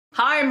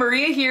Hi,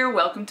 Maria here.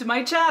 Welcome to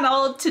my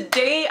channel.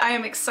 Today I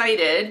am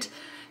excited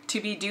to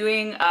be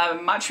doing a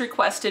much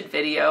requested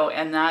video,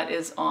 and that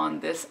is on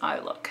this eye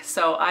look.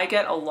 So I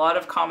get a lot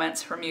of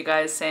comments from you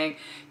guys saying,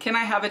 can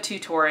I have a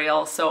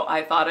tutorial? So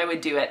I thought I would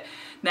do it.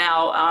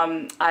 Now,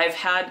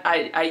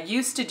 I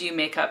used to do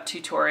makeup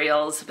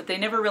tutorials, but they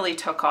never really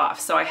took off.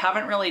 So I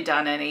haven't really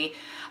done any.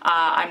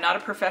 I'm not a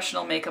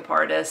professional makeup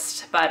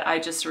artist, but I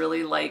just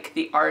really like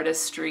the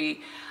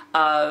artistry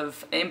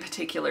of, in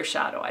particular,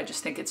 shadow. I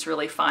just think it's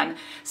really fun.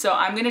 So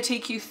I'm going to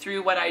take you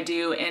through what I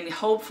do and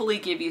hopefully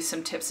give you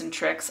some tips and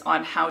tricks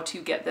on how to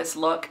get this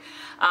look.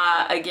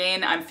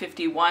 Again, I'm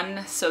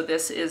 51, so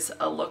this is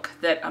a look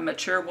that a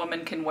mature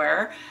woman can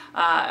wear,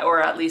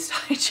 or at least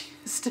I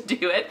choose to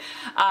do it.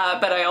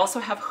 But I also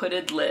have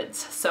hooded lids,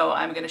 so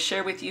I'm going to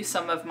share with you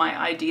some of my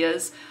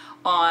ideas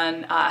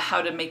on how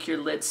to make your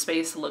lid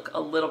space look a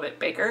little bit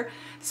bigger.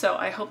 So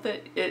I hope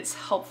that it's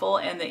helpful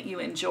and that you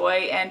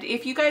enjoy. And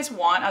if you guys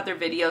want other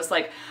videos,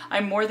 like,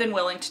 I'm more than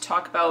willing to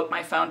talk about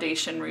my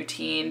foundation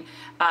routine,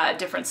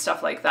 different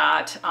stuff like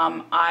that.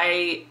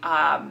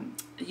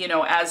 You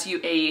know, as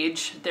you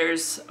age,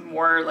 there's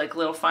more like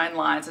little fine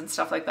lines and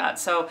stuff like that.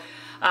 So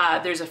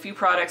there's a few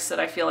products that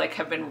I feel like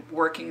have been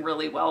working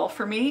really well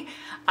for me.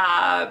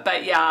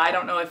 But yeah, I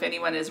don't know if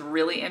anyone is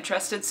really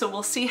interested. So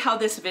we'll see how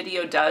this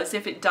video does.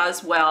 If it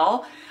does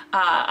well,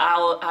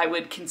 I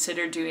would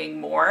consider doing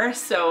more.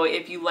 So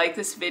if you like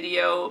this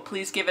video,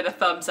 please give it a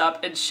thumbs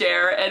up and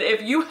share. And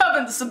if you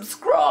haven't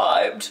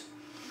subscribed,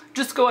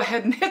 just go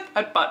ahead and hit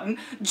that button.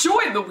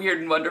 Join the Weird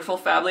and Wonderful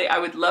family. I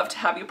would love to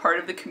have you part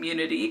of the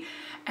community.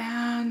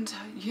 And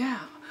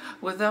yeah,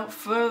 without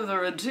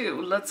further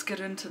ado, let's get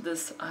into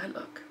this eye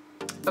look.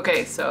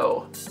 Okay,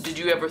 so did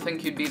you ever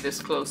think you'd be this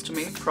close to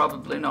me?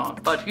 Probably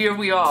not, but here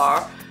we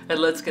are, and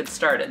let's get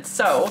started.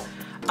 So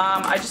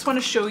I just want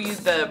to show you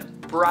the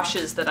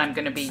brushes that I'm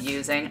going to be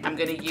using. I'm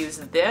going to use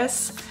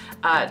this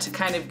to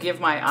kind of give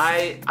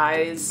my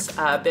eyes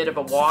a bit of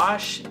a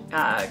wash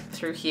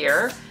through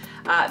here.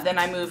 Then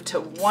I move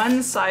to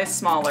one size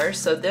smaller,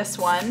 so this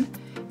one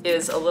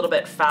is a little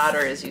bit fatter,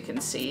 as you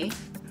can see.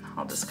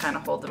 I'll just kind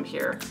of hold them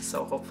here,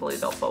 so hopefully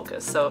they'll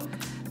focus. So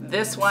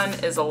this one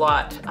is a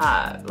lot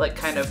like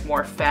kind of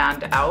more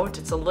fanned out.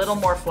 It's a little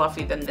more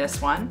fluffy than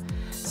this one.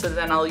 So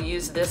then I'll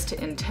use this to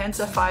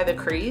intensify the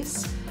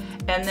crease.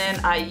 And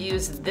then I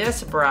use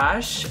this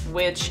brush,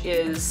 which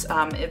is,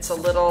 it's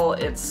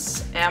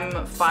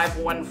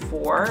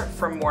M514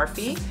 from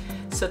Morphe.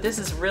 So this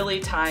is really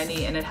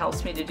tiny, and it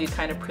helps me to do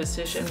kind of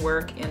precision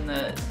work in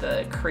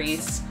the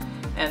crease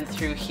and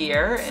through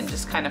here, and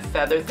just kind of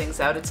feather things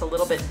out. It's a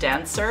little bit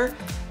denser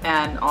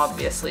and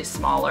obviously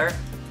smaller.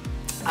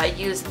 I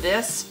use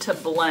this to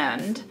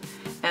blend,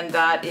 and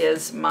that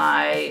is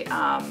my,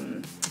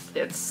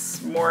 it's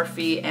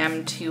Morphe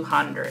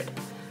M200.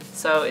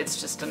 So it's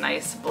just a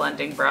nice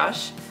blending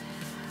brush.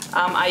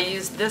 I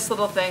use this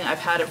little thing. I've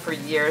had it for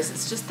years.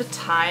 It's just the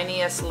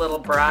tiniest little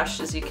brush,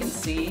 as you can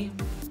see.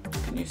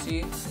 Can you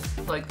see,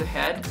 like, the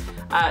head?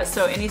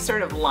 So any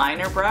sort of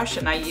liner brush,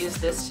 and I use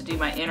this to do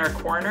my inner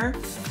corner.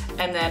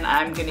 And then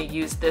I'm gonna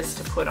use this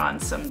to put on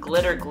some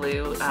glitter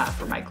glue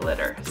for my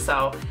glitter.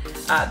 So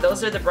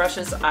those are the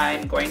brushes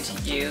I'm going to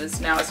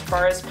use. Now, as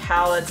far as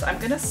palettes, I'm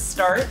gonna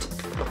start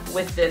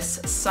with this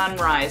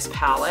Sunrise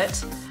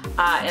palette.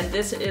 And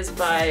this is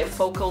by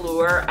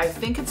Focolure. I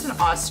think it's an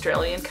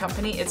Australian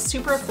company. It's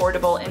super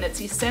affordable, and it's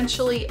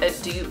essentially a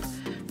dupe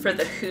for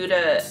the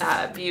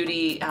Huda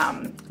Beauty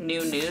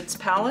New Nudes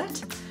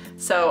palette.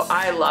 So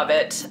I love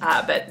it,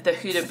 but the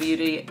Huda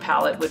Beauty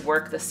palette would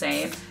work the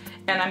same.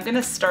 And I'm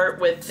gonna start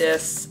with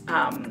this,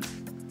 I'm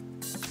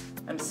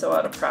so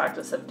out of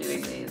practice of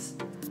doing these.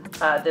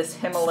 This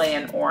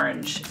Himalayan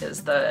Orange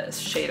is the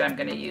shade I'm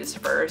gonna use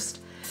first.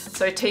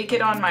 So I take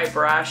it on my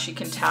brush. You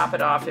can tap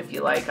it off if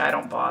you like, I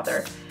don't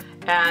bother.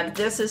 And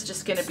this is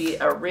just gonna be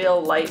a real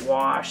light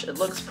wash. It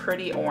looks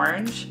pretty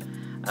orange,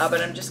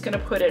 but I'm just gonna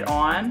put it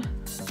on.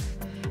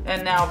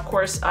 And now, of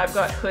course, I've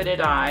got hooded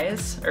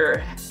eyes,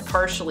 or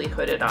partially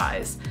hooded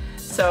eyes.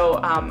 So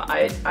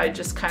I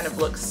just kind of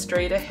look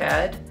straight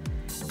ahead,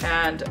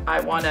 and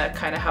I wanna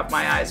kind of have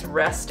my eyes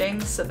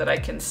resting so that I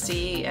can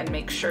see and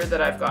make sure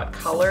that I've got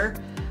color.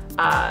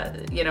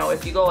 You know,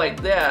 if you go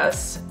like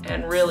this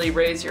and really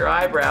raise your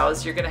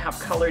eyebrows, you're gonna have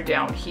color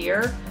down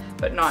here,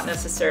 but not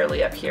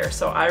necessarily up here.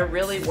 So I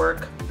really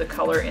work the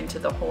color into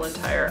the whole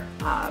entire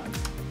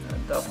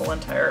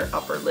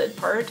upper lid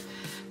part.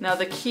 Now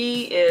the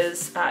key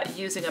is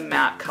using a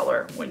matte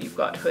color when you've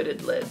got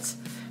hooded lids,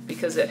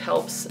 because it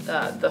helps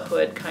the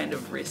hood kind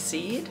of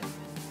recede.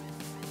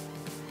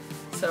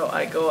 So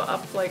I go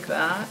up like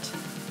that.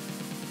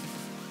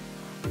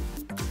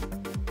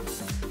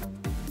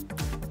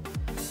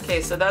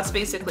 Okay, so that's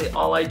basically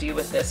all I do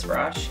with this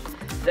brush.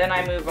 Then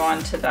I move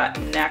on to that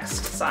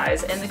next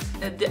size. And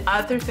the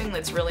other thing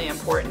that's really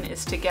important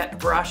is to get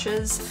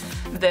brushes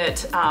that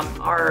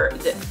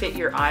that fit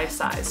your eye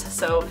size.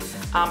 So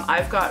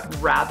I've got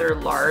rather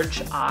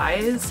large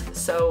eyes,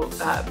 so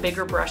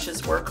bigger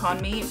brushes work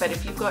on me. But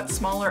if you've got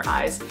smaller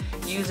eyes,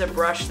 use a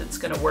brush that's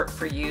going to work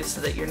for you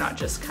so that you're not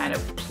just kind of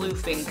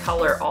ploofing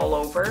color all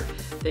over,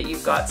 that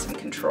you've got some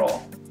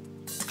control.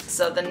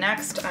 So the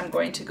next, I'm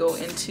going to go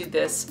into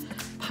this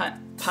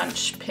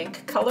punch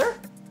pink color.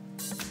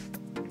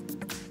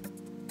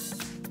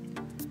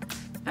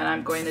 And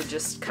I'm going to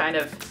just kind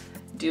of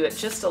do it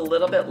just a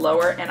little bit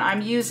lower. And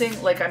I'm using,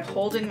 like, I'm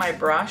holding my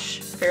brush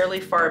fairly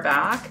far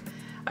back.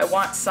 I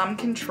want some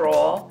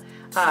control,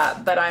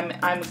 but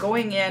I'm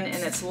going in and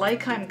it's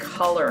like I'm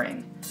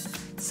coloring.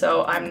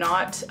 So I'm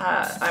not,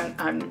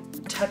 I'm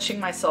touching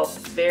myself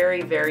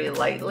very, very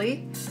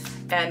lightly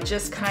and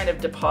just kind of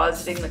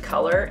depositing the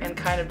color and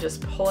kind of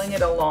just pulling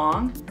it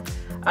along.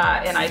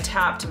 And I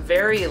tapped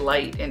very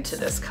light into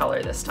this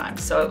color this time.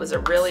 So it was a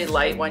really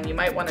light one. You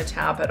might want to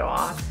tap it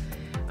off.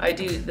 I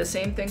do the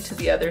same thing to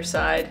the other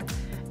side.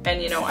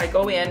 And you know, I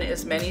go in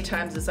as many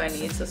times as I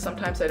need, so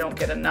sometimes I don't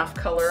get enough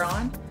color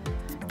on.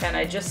 And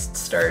I just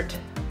start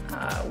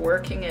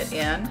working it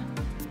in.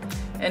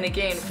 And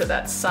again, for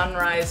that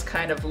sunrise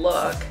kind of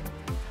look,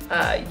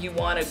 you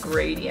want a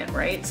gradient,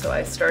 right? So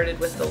I started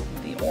with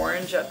the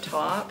orange up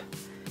top,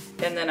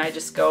 and then I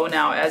just go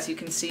now, as you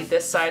can see,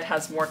 this side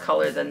has more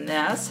color than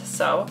this.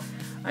 So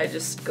I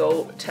just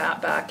go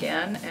tap back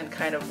in and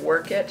kind of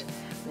work it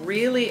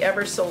really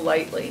ever so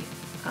lightly.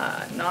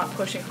 Not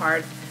pushing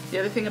hard. The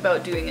other thing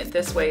about doing it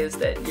this way is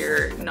that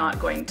you're not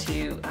going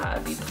to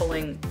be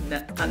pulling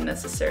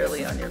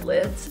unnecessarily on your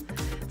lids.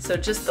 So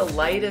just the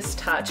lightest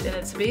touch, and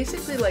it's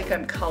basically like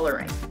I'm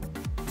coloring.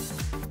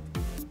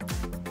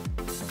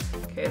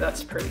 Okay,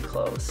 that's pretty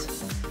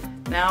close.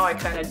 Now I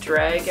kind of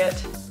drag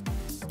it.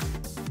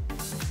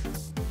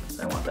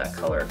 I want that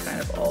color kind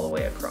of all the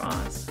way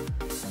across.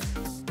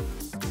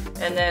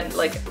 And then,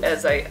 like,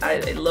 as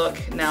I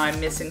look, now I'm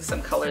missing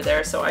some color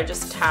there, so I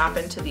just tap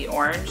into the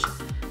orange,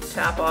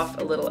 tap off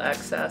a little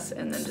excess,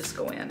 and then just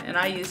go in. And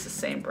I use the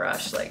same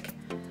brush, like,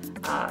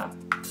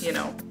 you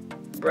know,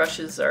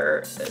 brushes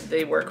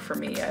they work for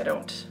me. I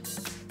don't,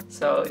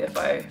 so if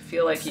I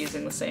feel like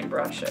using the same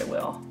brush, I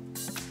will,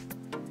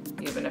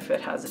 even if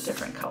it has a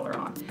different color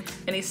on.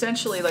 And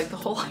essentially, like, the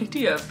whole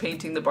idea of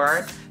painting the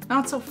bar,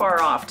 not so far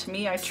off. To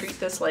me, I treat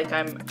this like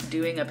I'm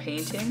doing a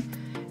painting,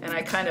 and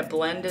I kind of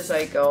blend as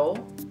I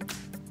go.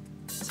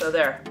 So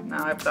there,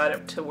 now I've got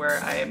it to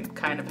where I am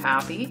kind of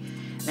happy.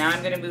 Now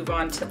I'm going to move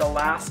on to the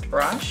last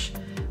brush,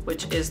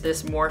 which is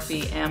this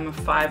Morphe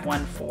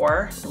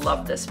M514.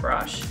 Love this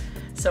brush.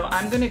 So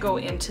I'm going to go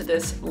into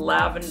this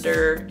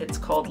lavender, it's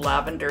called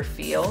Lavender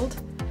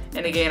Field.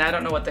 And again, I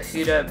don't know what the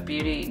Huda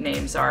Beauty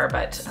names are,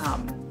 but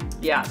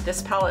yeah,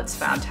 this palette's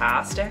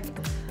fantastic.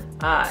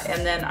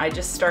 And then I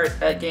just start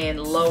again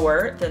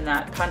lower than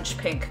that punch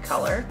pink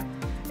color.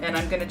 And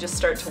I'm gonna just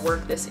start to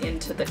work this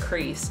into the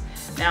crease.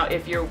 Now,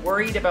 if you're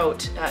worried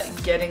about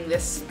getting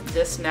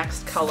this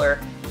next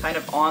color kind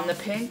of on the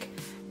pink,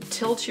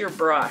 tilt your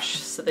brush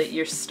so that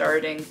you're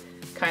starting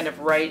kind of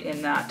right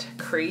in that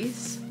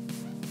crease.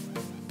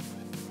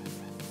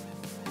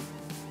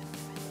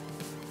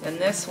 And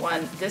this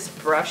one, this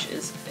brush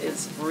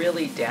is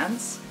really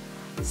dense,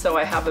 so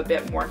I have a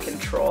bit more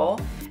control.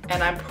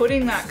 And I'm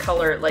putting that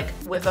color, like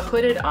with a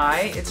hooded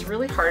eye, it's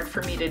really hard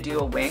for me to do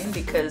a wing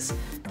because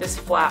this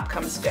flap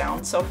comes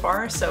down so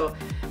far. So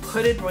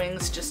hooded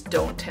wings just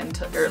don't tend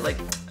to, or like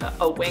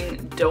a wing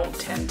don't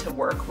tend to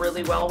work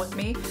really well with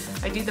me.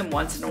 I do them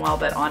once in a while,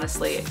 but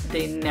honestly,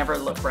 they never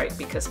look right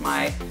because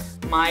my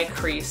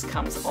crease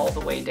comes all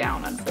the way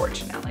down,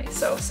 unfortunately.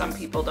 So some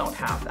people don't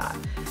have that.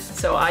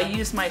 So I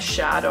use my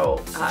shadow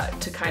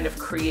to kind of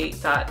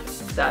create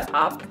that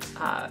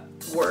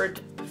upward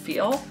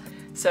feel.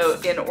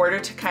 So in order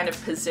to kind of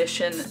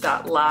position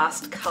that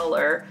last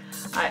color,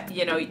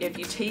 you know, if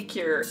you take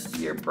your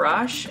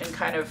brush and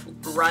kind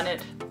of run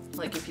it,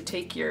 like if you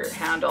take your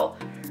handle,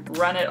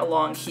 run it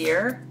along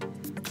here,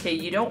 okay,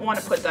 you don't want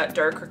to put that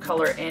darker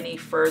color any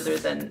further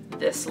than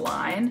this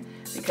line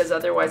because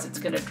otherwise it's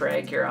going to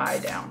drag your eye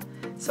down.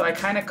 So I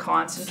kind of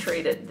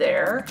concentrate it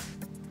there,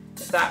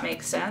 if that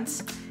makes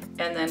sense,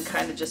 and then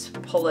kind of just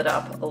pull it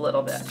up a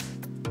little bit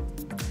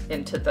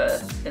into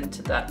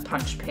that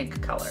punch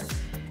pink color.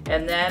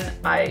 And then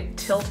I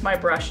tilt my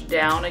brush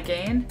down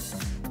again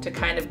to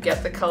kind of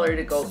get the color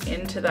to go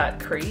into that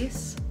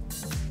crease.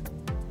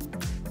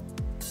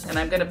 And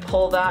I'm going to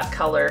pull that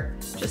color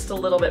just a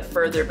little bit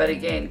further, but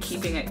again,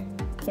 keeping it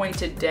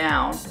pointed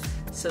down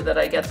so that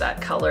I get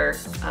that color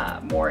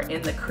more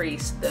in the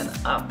crease than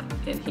up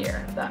in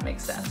here, if that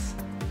makes sense.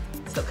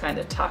 So kind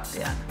of tucked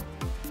in.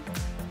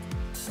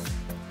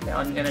 Now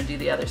I'm going to do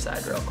the other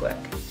side real quick.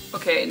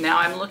 Okay, now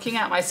I'm looking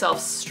at myself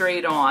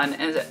straight on,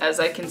 and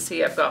as I can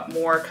see, I've got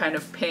more kind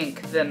of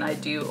pink than I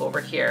do over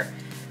here.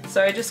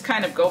 So I just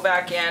kind of go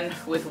back in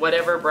with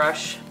whatever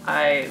brush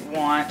I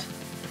want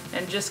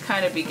and just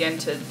kind of begin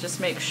to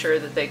just make sure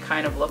that they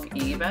kind of look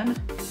even.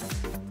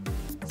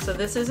 So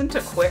this isn't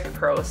a quick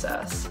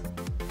process.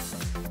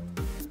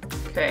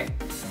 Okay,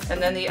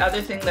 and then the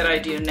other thing that I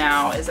do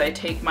now is I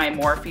take my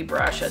Morphe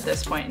brush at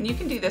this point, and you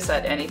can do this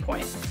at any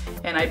point,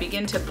 and I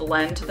begin to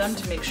blend them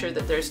to make sure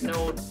that there's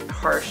no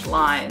harsh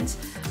lines.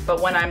 But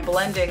when I'm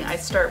blending, I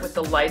start with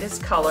the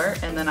lightest color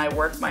and then I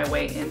work my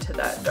way into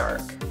that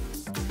dark.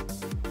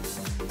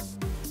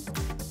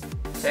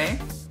 Okay.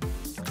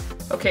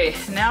 Okay,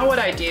 now what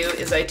I do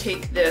is I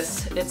take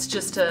this, it's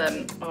just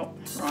a, oh,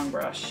 wrong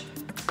brush.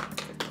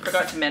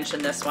 Forgot to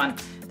mention this one.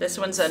 This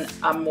one's a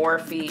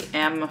Morphe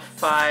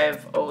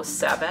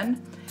M507,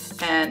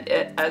 and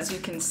as you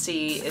can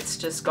see, it's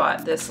just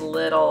got this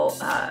little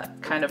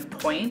kind of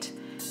point.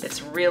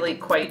 It's really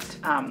quite,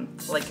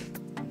 like,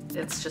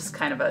 it's just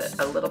kind of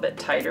a little bit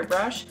tighter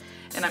brush,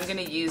 and I'm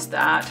gonna use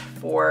that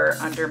for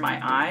under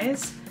my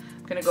eyes.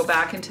 I'm gonna go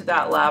back into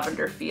that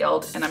lavender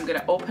field, and I'm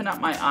gonna open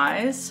up my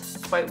eyes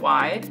quite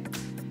wide,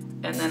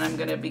 and then I'm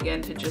gonna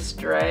begin to just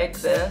drag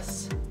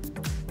this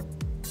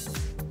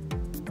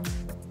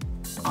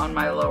on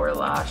my lower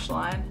lash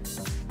line,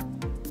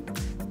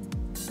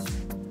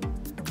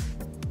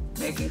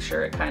 making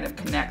sure it kind of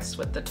connects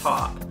with the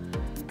top.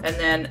 And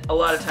then a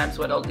lot of times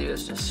what I'll do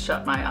is just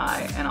shut my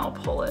eye and I'll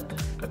pull it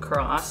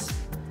across.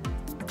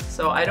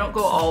 So I don't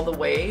go all the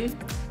way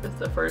with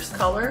the first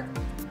color.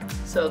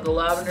 So the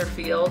lavender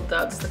field,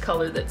 that's the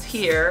color that's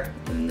here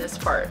in this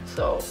part.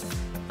 So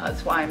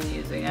that's why I'm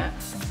using it.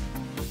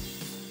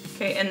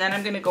 Okay, and then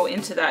I'm gonna go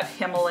into that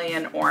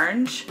Himalayan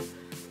orange,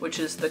 which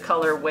is the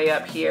color way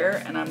up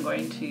here, and I'm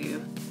going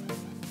to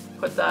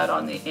put that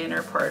on the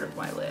inner part of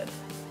my lid,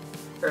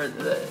 or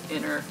the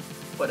inner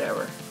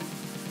whatever.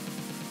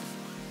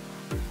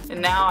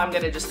 And now I'm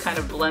gonna just kind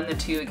of blend the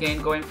two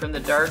again, going from the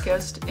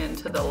darkest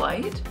into the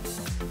light.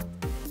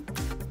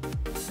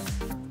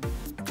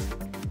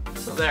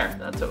 So there,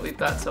 that's what we've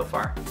got so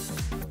far.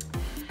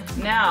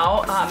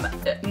 Now,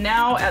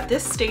 now at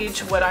this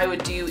stage, what I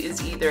would do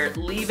is either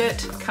leave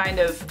it kind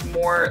of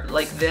more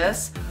like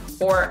this,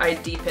 or I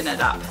deepen it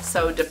up.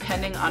 So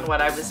depending on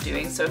what I was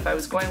doing. So if I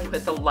was going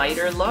with a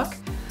lighter look,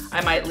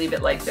 I might leave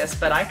it like this,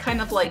 but I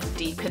kind of like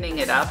deepening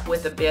it up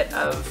with a bit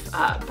of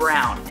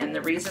brown. And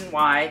the reason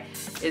why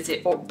is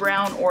it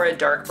brown or a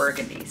dark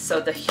burgundy. So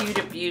the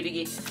Huda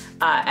Beauty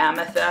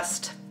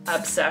Amethyst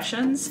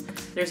Obsessions,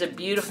 there's a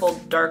beautiful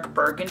dark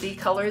burgundy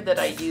color that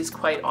I use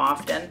quite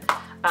often.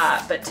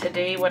 But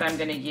today what I'm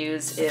gonna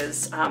use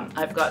is,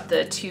 I've got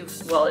the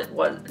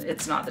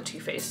it's not the Too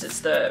Faced, it's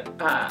the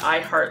I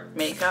Heart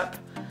Makeup,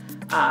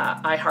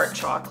 I Heart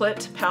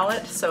Chocolate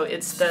palette. So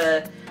it's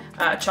the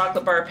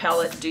chocolate bar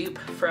palette dupe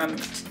from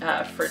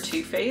for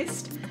Too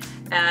Faced.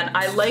 And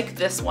I like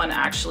this one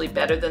actually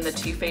better than the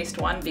Too Faced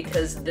one,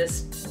 because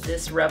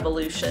this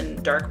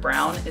Revolution dark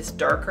brown is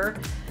darker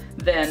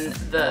than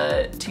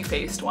the Too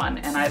Faced one,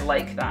 and I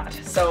like that.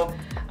 So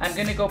I'm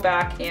gonna go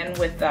back in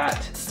with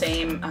that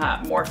same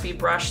Morphe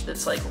brush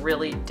that's like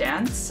really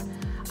dense.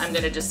 I'm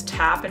gonna just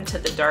tap into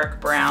the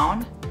dark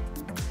brown,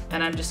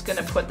 and I'm just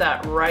gonna put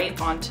that right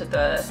onto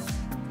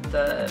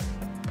the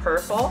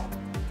purple.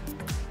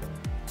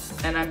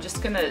 And I'm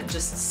just gonna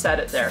set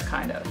it there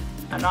kind of.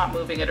 I'm not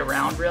moving it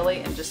around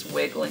really, and just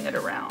wiggling it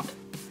around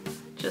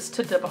just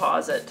to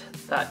deposit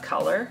that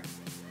color.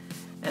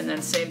 And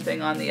then same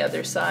thing on the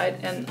other side.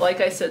 And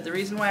like I said, the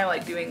reason why I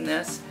like doing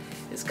this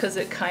is because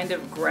it kind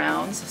of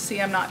grounds.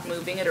 See, I'm not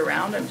moving it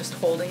around, I'm just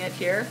holding it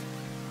here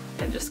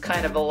and just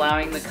kind of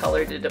allowing the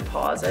color to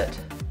deposit.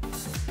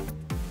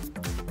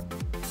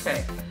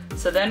 Okay,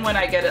 so then when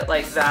I get it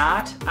like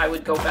that, I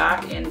would go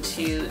back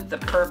into the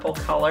purple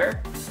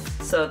color,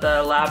 so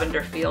the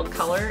lavender field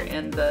color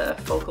in the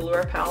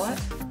Folklore palette,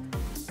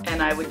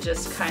 and I would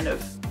just kind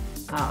of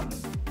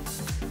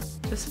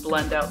just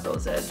blend out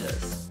those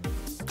edges.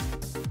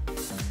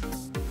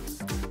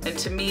 And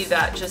to me,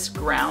 that just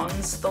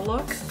grounds the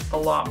look a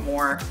lot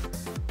more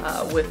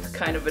with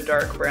kind of a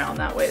dark brown.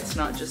 That way it's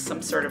not just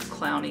some sort of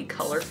clowny,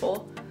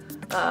 colorful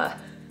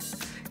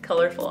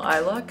eye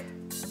look.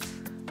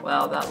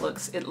 Wow, that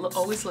looks, it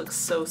always looks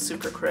so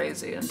super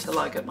crazy until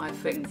I get my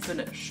thing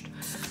finished.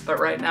 But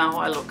right now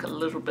I look a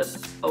little bit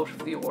out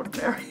of the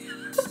ordinary.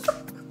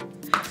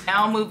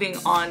 Now moving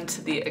on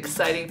to the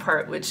exciting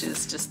part, which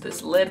is just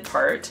this lid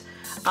part.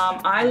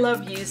 I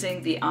love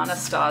using the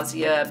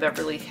Anastasia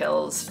Beverly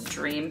Hills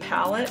Dream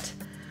palette.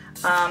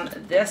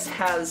 This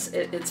has,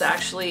 it's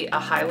actually a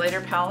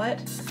highlighter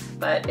palette,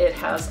 but it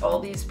has all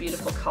these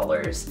beautiful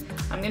colors.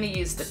 I'm gonna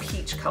use the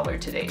peach color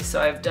today.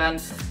 So I've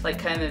done like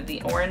kind of the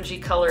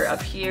orangey color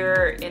up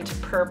here into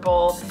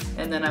purple,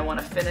 and then I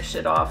wanna finish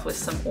it off with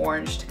some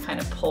orange to kind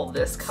of pull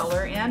this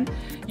color in.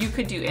 You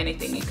could do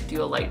anything. You could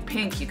do a light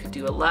pink, you could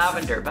do a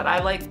lavender, but I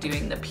like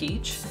doing the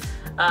peach.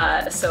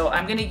 So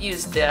I'm gonna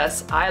use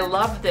this. I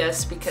love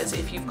this because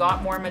if you've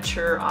got more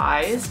mature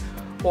eyes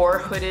or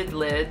hooded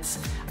lids,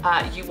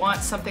 you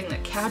want something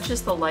that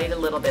catches the light a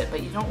little bit,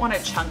 but you don't want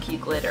a chunky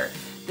glitter.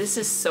 This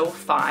is so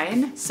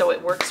fine, so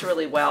it works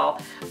really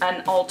well.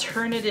 An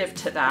alternative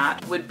to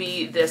that would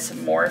be this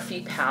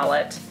Morphe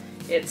palette.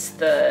 It's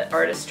the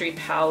Artistry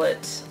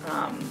palette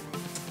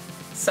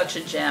such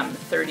a gem,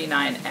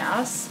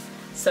 39S.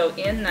 So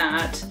in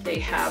that, they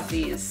have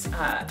these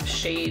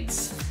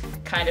shades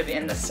kind of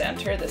in the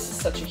center. This is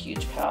such a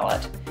huge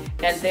palette.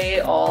 And they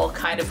all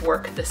kind of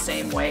work the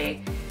same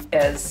way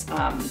as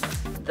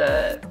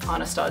the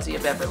Anastasia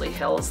Beverly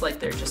Hills, like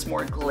they're just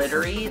more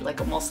glittery, like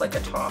almost like a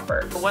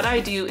topper. What I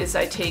do is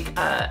I take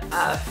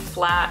a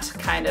flat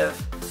kind of,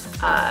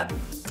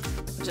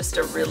 just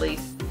a really,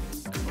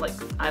 like,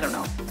 I don't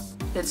know,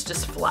 it's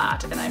just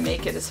flat, and I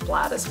make it as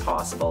flat as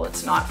possible.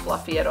 It's not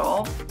fluffy at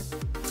all.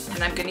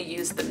 And I'm gonna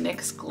use the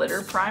NYX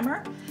Glitter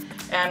Primer.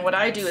 And what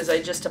I do is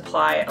I just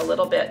apply a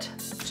little bit,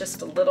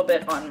 just a little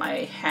bit on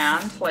my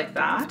hand like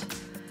that.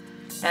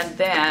 And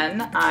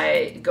then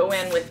I go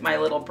in with my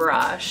little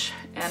brush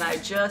and I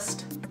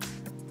just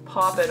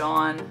pop it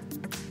on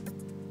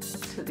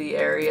to the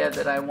area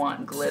that I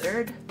want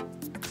glittered.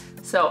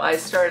 So I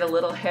start a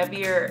little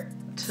heavier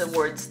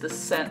towards the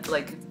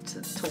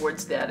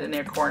towards that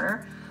inner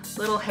corner, a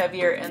little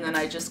heavier, and then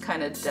I just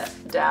kind of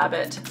dab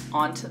it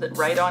onto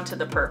right onto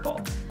the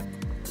purple.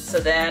 So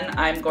then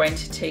I'm going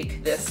to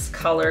take this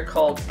color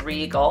called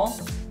Regal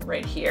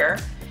right here,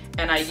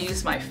 and I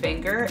use my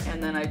finger,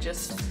 and then I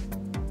just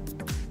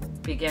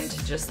begin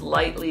to just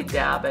lightly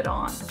dab it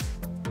on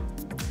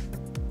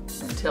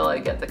until I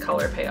get the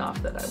color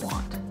payoff that I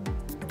want.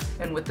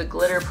 And with the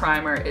glitter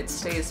primer, it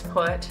stays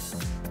put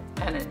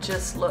and it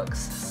just looks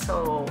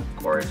so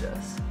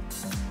gorgeous.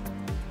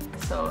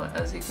 So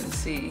as you can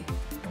see,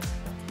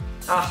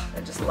 I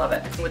just love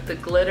it. With the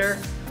glitter,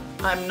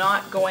 I'm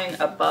not going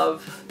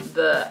above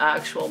the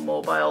actual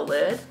mobile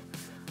lid.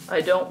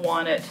 I don't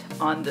want it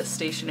on the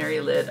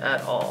stationary lid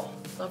at all.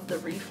 Love the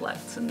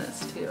reflex in this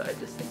too. I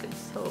just think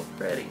it's so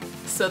pretty.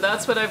 So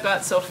that's what I've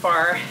got so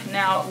far.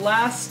 Now,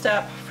 last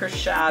step for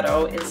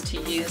shadow is to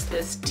use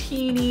this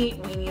teeny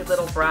weeny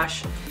little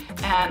brush,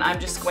 and I'm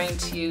just going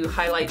to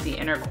highlight the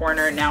inner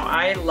corner. Now,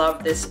 I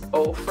love this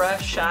Ofra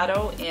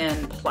shadow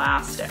in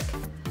plastic.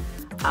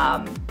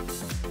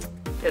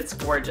 It's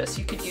gorgeous.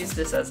 You could use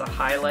this as a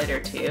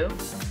highlighter too.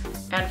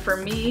 And for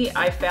me,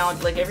 I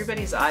found, like,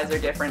 everybody's eyes are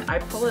different. I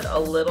pull it a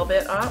little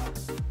bit up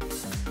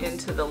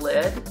into the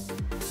lid.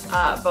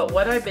 But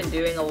what I've been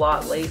doing a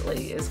lot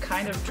lately is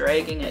kind of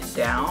dragging it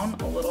down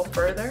a little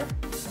further,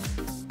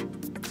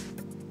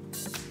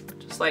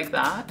 just like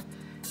that,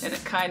 and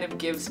it kind of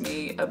gives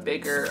me a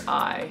bigger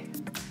eye.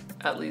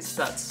 At least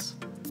that's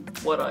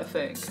what I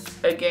think.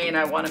 Again,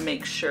 I want to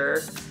make sure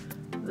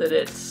that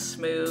it's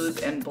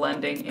smooth and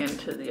blending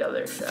into the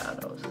other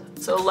shadows.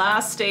 So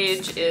last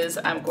stage is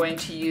I'm going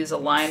to use a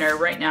liner.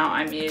 Right now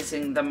I'm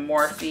using the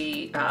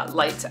Morphe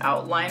Lights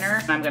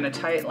Outliner. I'm going to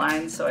tight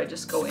line, so I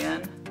just go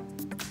in,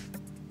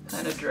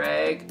 kind of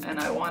drag, and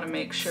I want to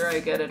make sure I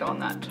get it on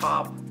that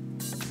top,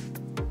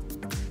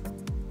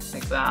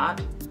 like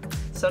that.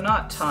 So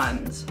not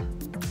tons.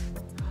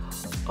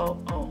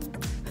 Oh.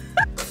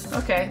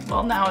 Okay,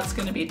 well now it's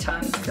going to be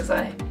tons because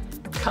I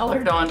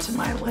colored onto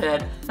my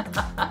lid.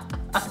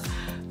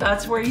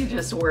 That's where you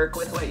just work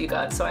with what you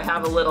got. So I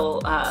have a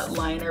little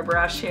liner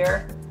brush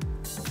here.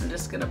 I'm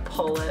just going to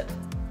pull it.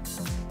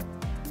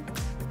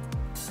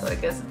 So I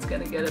guess it's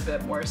going to get a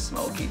bit more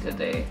smoky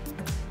today.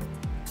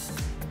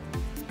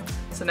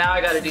 So now I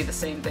got to do the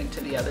same thing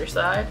to the other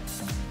side.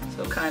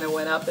 So kind of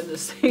went up in the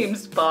same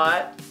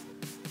spot.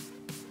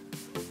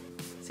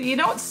 So you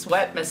don't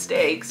sweat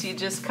mistakes, you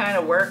just kind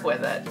of work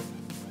with it.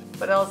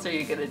 What else are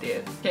you gonna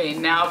do? Okay,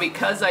 now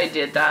because I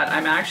did that,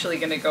 I'm actually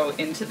gonna go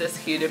into this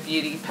Huda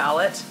Beauty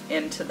palette,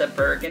 into the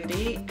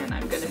burgundy, and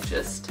I'm gonna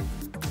just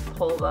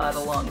pull that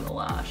along the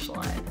lash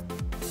line.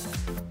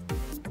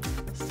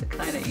 Just to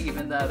kind of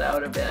even that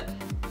out a bit.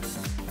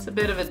 It's a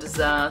bit of a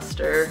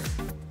disaster.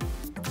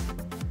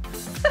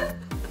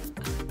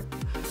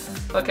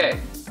 Okay,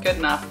 good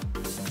enough.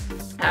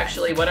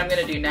 Actually, what I'm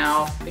gonna do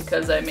now,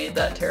 because I made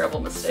that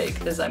terrible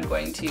mistake, is I'm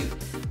going to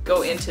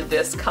go into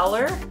this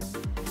color,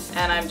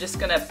 and I'm just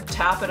gonna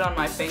tap it on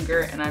my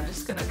finger, and I'm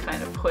just gonna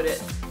kind of put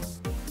it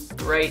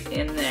right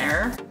in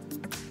there.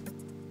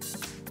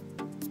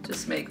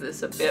 Just make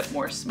this a bit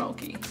more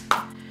smoky.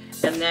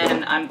 And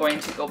then I'm going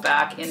to go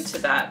back into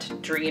that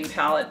Dream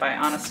palette by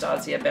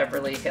Anastasia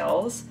Beverly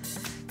Hills,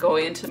 go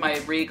into my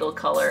Regal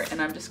color,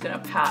 and I'm just gonna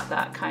pat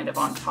that kind of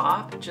on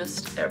top,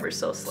 just ever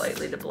so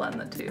slightly to blend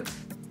the two.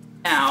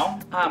 Now,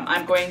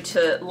 I'm going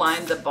to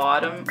line the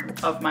bottom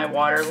of my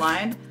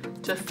waterline.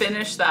 To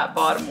finish that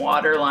bottom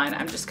waterline,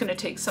 I'm just gonna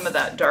take some of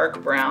that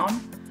dark brown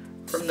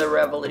from the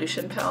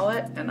Revolution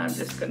palette, and I'm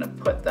just gonna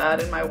put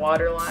that in my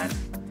waterline.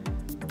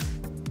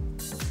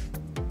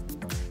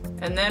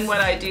 And then what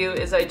I do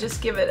is I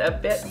just give it a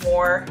bit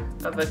more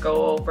of a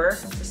go over,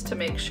 just to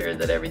make sure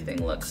that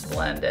everything looks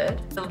blended.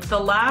 The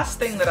last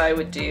thing that I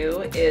would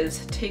do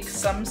is take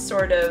some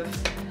sort of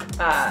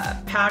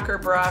packer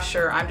brush,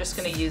 or I'm just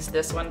going to use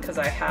this one because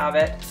I have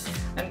it.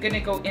 I'm going to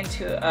go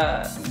into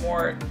a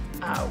more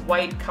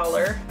white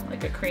color,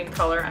 like a cream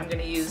color. I'm going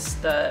to use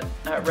the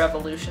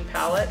Revolution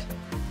palette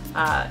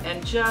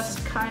and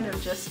just kind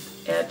of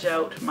just edge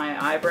out my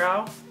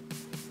eyebrow.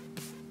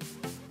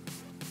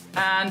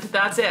 And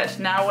that's it.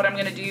 Now what I'm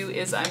gonna do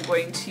is I'm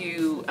going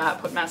to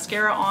put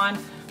mascara on,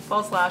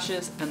 false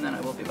lashes, and then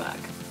I will be back.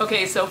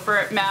 Okay, so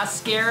for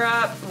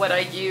mascara, what I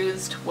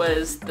used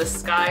was the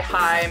Sky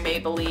High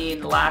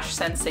Maybelline Lash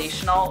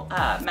Sensational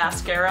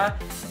mascara.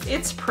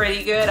 It's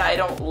pretty good. I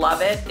don't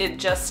love it.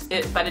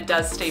 But it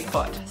does stay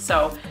put.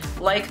 So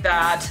like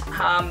that.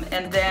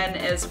 And then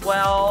as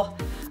well,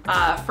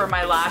 for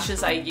my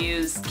lashes, I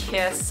use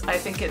Kiss. I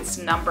think it's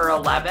number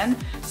 11.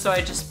 So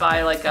I just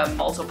buy like a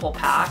multiple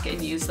pack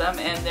and use them,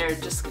 and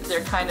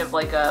they're kind of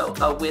like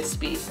a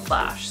wispy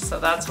lash.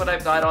 So that's what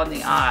I've got on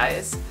the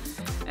eyes.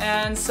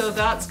 And so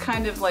that's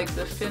kind of like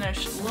the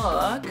finished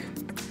look.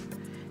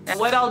 And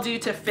what I'll do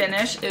to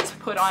finish is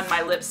put on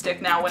my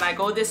lipstick. Now when I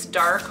go this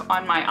dark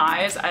on my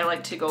eyes, I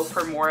like to go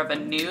for more of a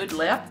nude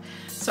lip.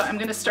 So I'm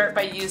gonna start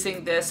by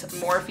using this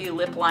Morphe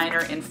lip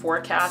liner in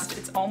Forecast.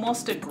 It's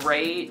almost a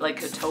gray,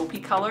 like a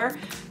taupey color,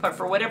 but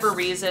for whatever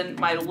reason,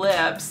 my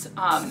lips,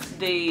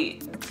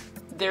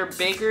 they're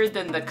bigger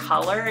than the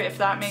color, if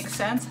that makes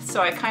sense.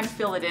 So I kind of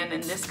fill it in,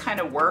 and this kind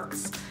of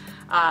works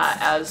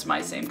as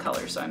my same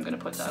color, so I'm gonna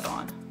put that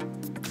on.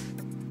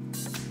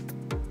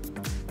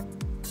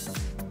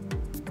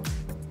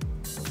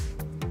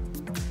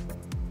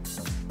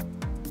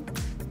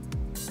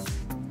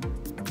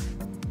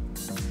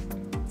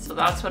 So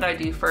that's what I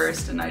do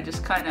first, and I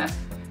just kind of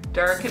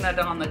darken it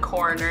on the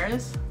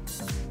corners.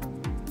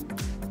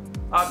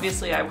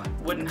 Obviously I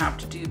wouldn't have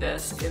to do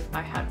this if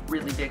I had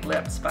really big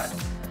lips, but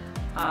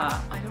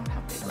I don't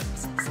have big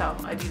lips, so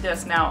I do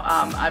this. Now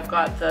I've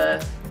got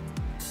the,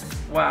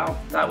 wow,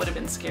 that would have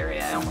been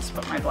scary. I almost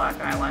put my black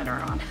eyeliner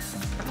on.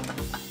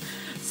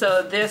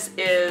 So this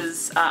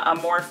is a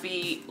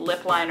Morphe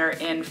lip liner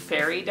in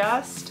Fairy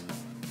Dust,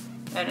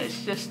 and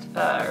it's just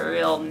a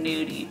real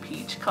nudie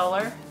peach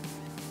color.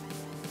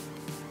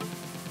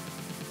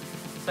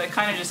 So I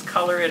kind of just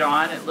color it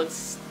on. It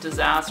looks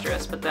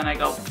disastrous, but then I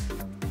go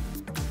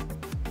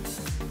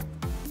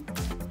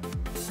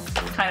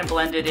kind of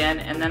blend it in,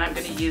 and then I'm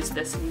going to use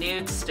this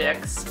Nude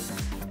Stix.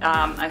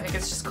 I think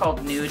it's just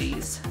called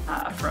Nudies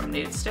from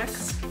Nude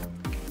Stix.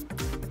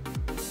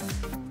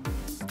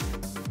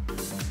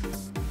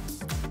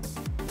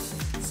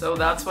 So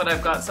that's what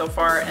I've got so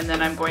far, and then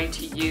I'm going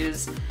to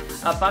use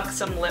a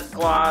Buxom lip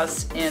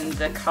gloss in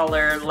the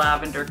color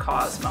Lavender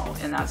Cosmo,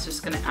 and that's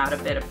just going to add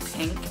a bit of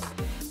pink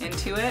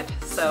into it.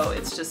 So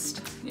it's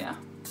just, yeah,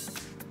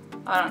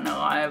 I don't know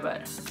why,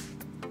 but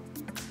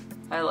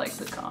I like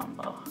the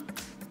combo.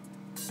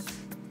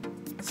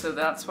 So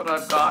that's what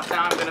I've got.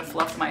 Now I'm gonna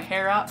fluff my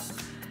hair up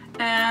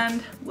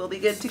and we'll be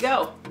good to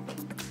go.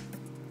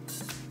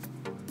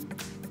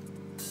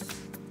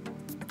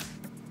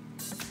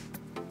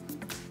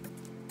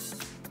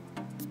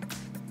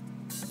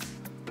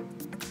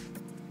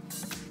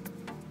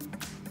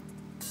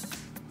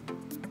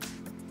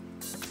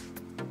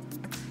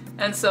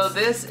 And so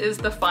this is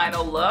the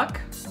final look.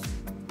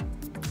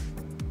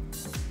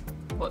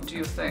 What do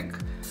you think?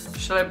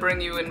 Should I bring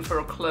you in for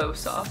a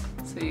close-up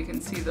so you can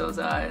see those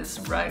eyes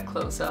right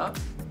close up?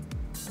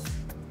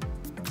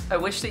 I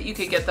wish that you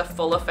could get the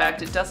full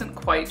effect. It doesn't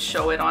quite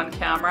show it on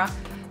camera,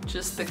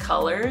 just the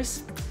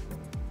colors,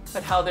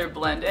 but how they're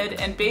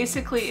blended. And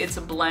basically it's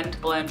a blend,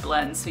 blend,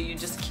 blend. So you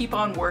just keep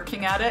on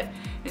working at it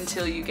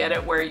until you get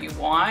it where you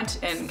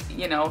want, and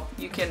you know,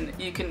 you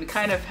can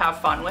kind of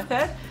have fun with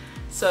it.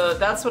 So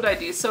that's what I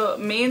do. So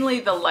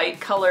mainly the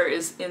light color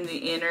is in the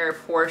inner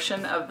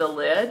portion of the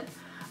lid,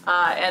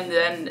 and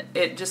then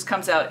it just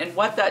comes out. And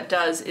what that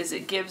does is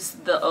it gives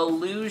the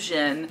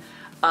illusion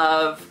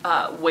of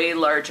way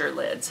larger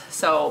lids.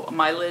 So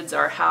my lids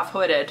are half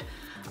hooded,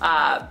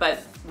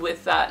 but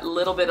with that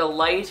little bit of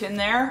light in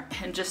there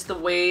and just the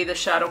way the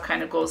shadow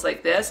kind of goes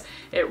like this,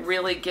 it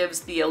really gives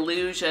the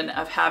illusion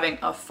of having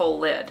a full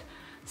lid.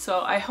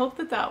 So I hope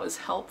that that was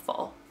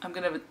helpful. I'm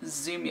gonna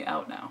zoom you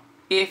out now.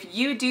 If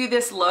you do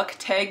this look,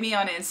 tag me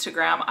on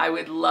Instagram. I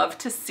would love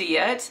to see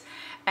it.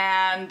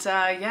 And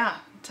yeah,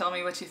 tell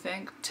me what you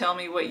think. Tell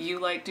me what you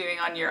like doing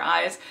on your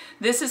eyes.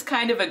 This is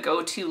kind of a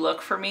go-to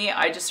look for me.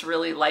 I just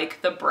really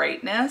like the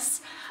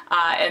brightness.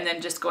 And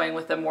then just going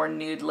with a more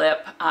nude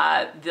lip.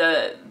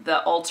 The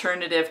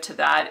alternative to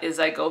that is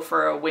I go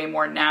for a way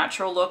more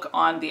natural look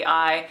on the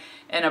eye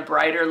and a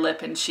brighter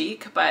lip and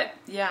cheek. But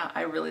yeah,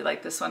 I really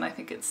like this one. I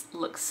think it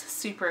looks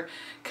super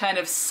kind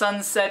of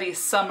sunsetty,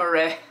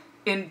 summery.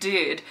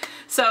 Indeed.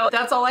 So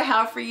that's all I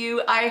have for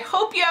you. I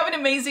hope you have an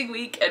amazing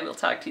week, and we'll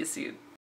talk to you soon.